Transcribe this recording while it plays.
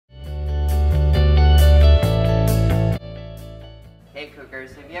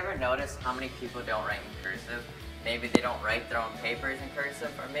cursive. Have you ever noticed how many people don't write in cursive? Maybe they don't write their own papers in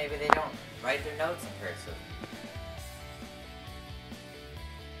cursive, or maybe they don't write their notes in cursive.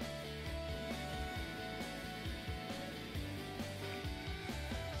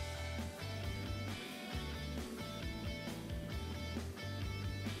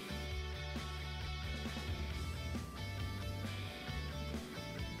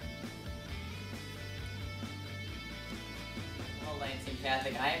 Lansing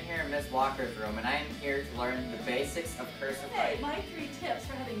Catholic. I am here in Miss Walker's room, and I am here to learn the basics of cursive writing. My 3 tips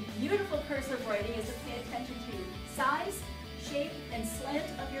for having beautiful cursive writing is to pay attention to size, shape, and slant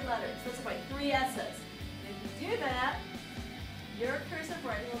of your letters. Those are my 3 S's. And if you do that, your cursive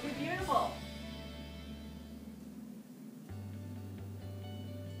writing will be beautiful.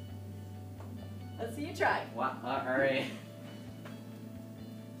 Let's see you try. What? Alright.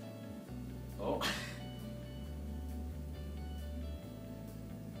 Oh.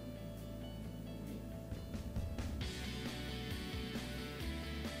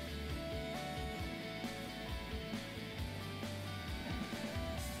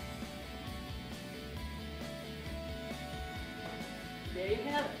 There you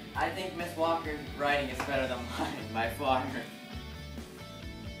have it. I think Miss Walker's writing is better than mine by far.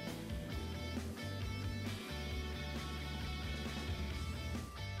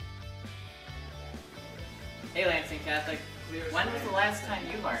 Hey Lansing Catholic, when was the last time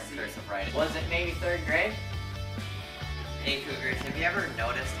you learned cursive writing? Was it maybe 3rd grade? Hey Cougars, have you ever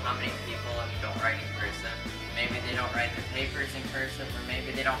noticed how many people don't write in cursive? Maybe they don't write their papers in cursive, or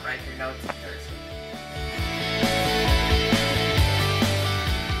maybe they don't write their notes in cursive.